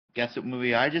Guess what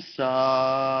movie I just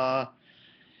saw?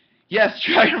 Yes,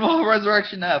 Dragon Ball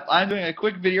Resurrection F. I'm doing a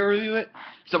quick video review of it.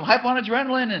 Some hype on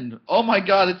adrenaline, and oh my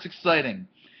god, it's exciting.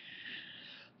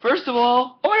 First of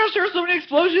all, oh my gosh, there were so many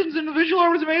explosions, and the visual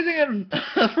art was amazing, and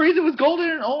Frieza was golden,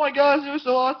 and oh my gosh, it was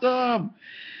so awesome.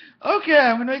 Okay,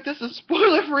 I'm gonna make this as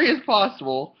spoiler-free as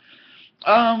possible.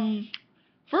 Um,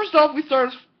 First off, we start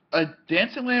a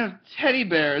dancing land of teddy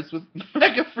bears with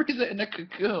Mega Frieza in a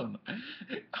cocoon.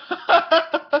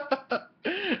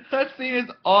 That scene is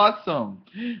awesome.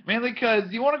 Mainly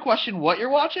because you want to question what you're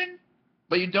watching,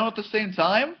 but you don't at the same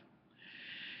time.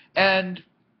 And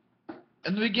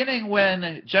in the beginning,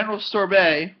 when General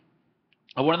Sorbet,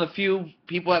 one of the few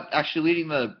people actually leading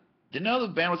didn't know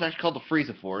the band was actually called the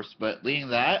Frieza Force, but leading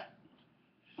that,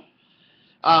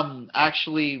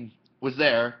 actually was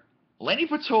there. Lenny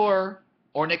Pator,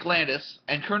 or Nick Landis,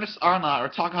 and Kurtis Arnott, or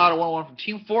Takahata 101 from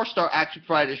Team 4-Star actually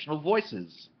provide additional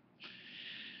voices.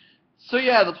 So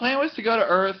yeah, the plan was to go to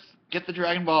Earth, get the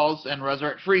Dragon Balls, and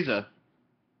resurrect Frieza.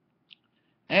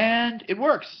 And it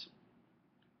works.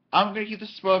 I'm going to keep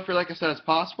this spoiler-free, like I said, as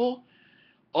possible.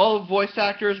 All the voice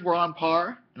actors were on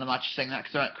par, and I'm not just saying that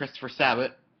because I meant Christopher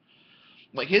Sabat.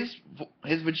 Like, his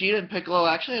Vegeta and Piccolo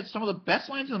actually had some of the best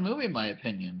lines in the movie, in my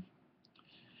opinion.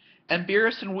 And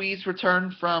Beerus and Whis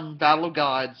returned from Battle of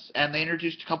Gods, and they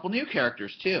introduced a couple new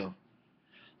characters, too.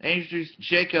 They introduced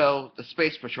Jaco, the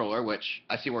Space Patroller, which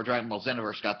I see where Dragon Ball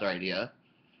Xenoverse got their idea.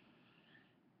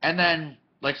 And then,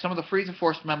 like, some of the Frieza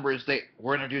Force members, they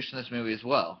were introduced in this movie as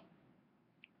well.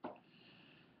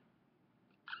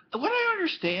 What I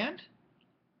understand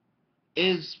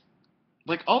is,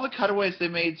 like, all the cutaways they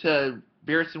made to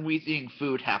Beerus and Whis eating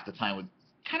food half the time was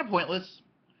kind of pointless.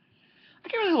 I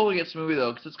can't really hold against the movie,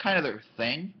 though, because it's kind of their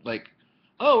thing. Like,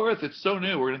 oh, Earth, it's so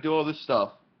new, we're going to do all this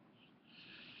stuff.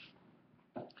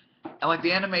 And, like,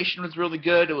 the animation was really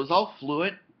good. It was all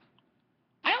fluid.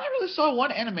 I only really saw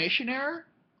one animation error,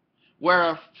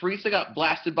 where Frieza got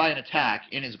blasted by an attack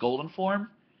in his golden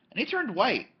form, and he turned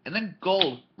white, and then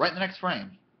gold right in the next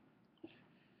frame.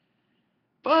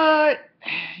 But,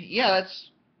 yeah, that's...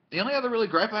 The only other really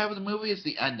gripe I have with the movie is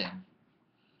the ending.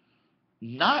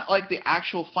 Not like the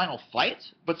actual final fight,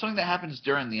 but something that happens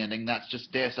during the ending that's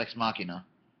just Deus Ex Machina.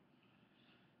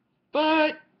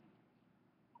 But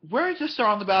where does this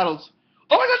start on the battles?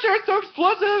 Oh my gosh, they're so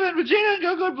explosive, and Vegeta and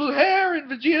Goku had blue hair, and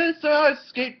Vegeta somehow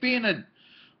escaped being a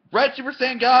red Super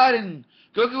Saiyan god, and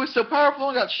Goku was so powerful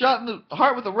and got shot in the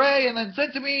heart with a ray, and then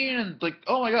sent to me, and like,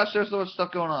 oh my gosh, there's so much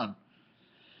stuff going on.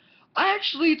 I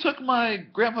actually took my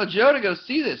Grandpa Joe to go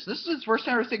see this. This is his first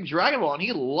time ever seeing Dragon Ball, and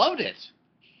he loved it.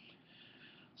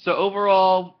 So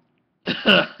overall,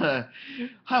 I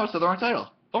almost said the wrong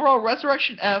title. Overall,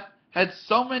 Resurrection F had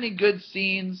so many good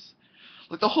scenes.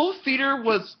 Like, the whole theater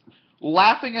was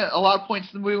laughing at a lot of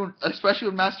points in the movie, especially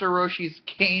when Master Roshi's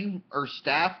cane or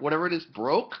staff, whatever it is,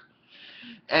 broke.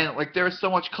 And, like, there was so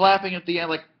much clapping at the end.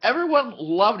 Like, everyone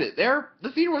loved it.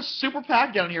 The theater was super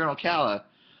packed down here in Ocala.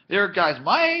 There were guys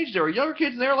my age, there were younger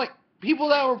kids, and there were, like, people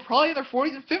that were probably in their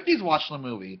 40s and 50s watching the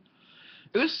movie.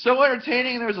 It was so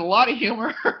entertaining, and there was a lot of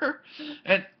humor.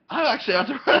 And I'm actually about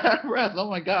to run out of breath. Oh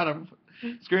my god, I'm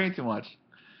screaming too much.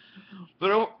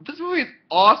 But this movie is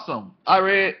awesome. I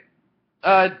rate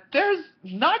it. There's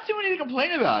not too many to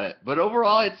complain about it, but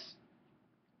overall it's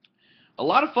a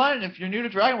lot of fun. And if you're new to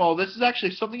Dragon Ball, this is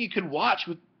actually something you could watch.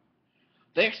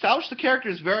 They established the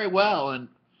characters very well, and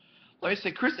let me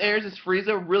say, Chris Ayers as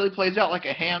Frieza really plays out like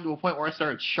a ham to a point where I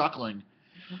started chuckling.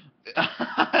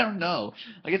 I don't know.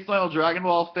 I guess my old Dragon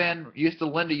Ball fan used to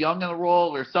Linda Young in the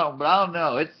role or something, but I don't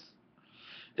know.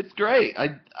 It's great.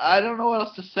 I don't know what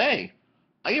else to say.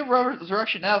 I give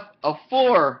Resurrection F a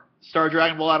 4-star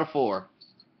Dragon Ball out of 4.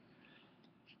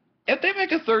 If they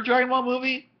make a third Dragon Ball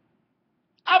movie,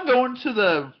 I'm going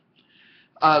to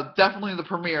definitely the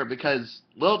premiere, because,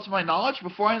 little to my knowledge,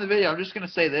 before I end the video, I'm just going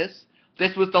to say this.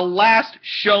 This was the last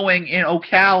showing in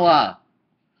Ocala.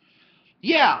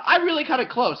 Yeah, I really cut it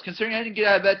close, considering I didn't get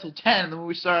out of bed till 10 and the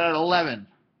movie started at 11.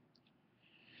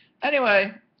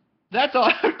 Anyway, that's all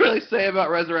I have to really say about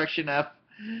Resurrection F.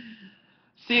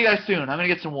 See you guys soon. I'm going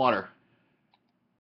to get some water.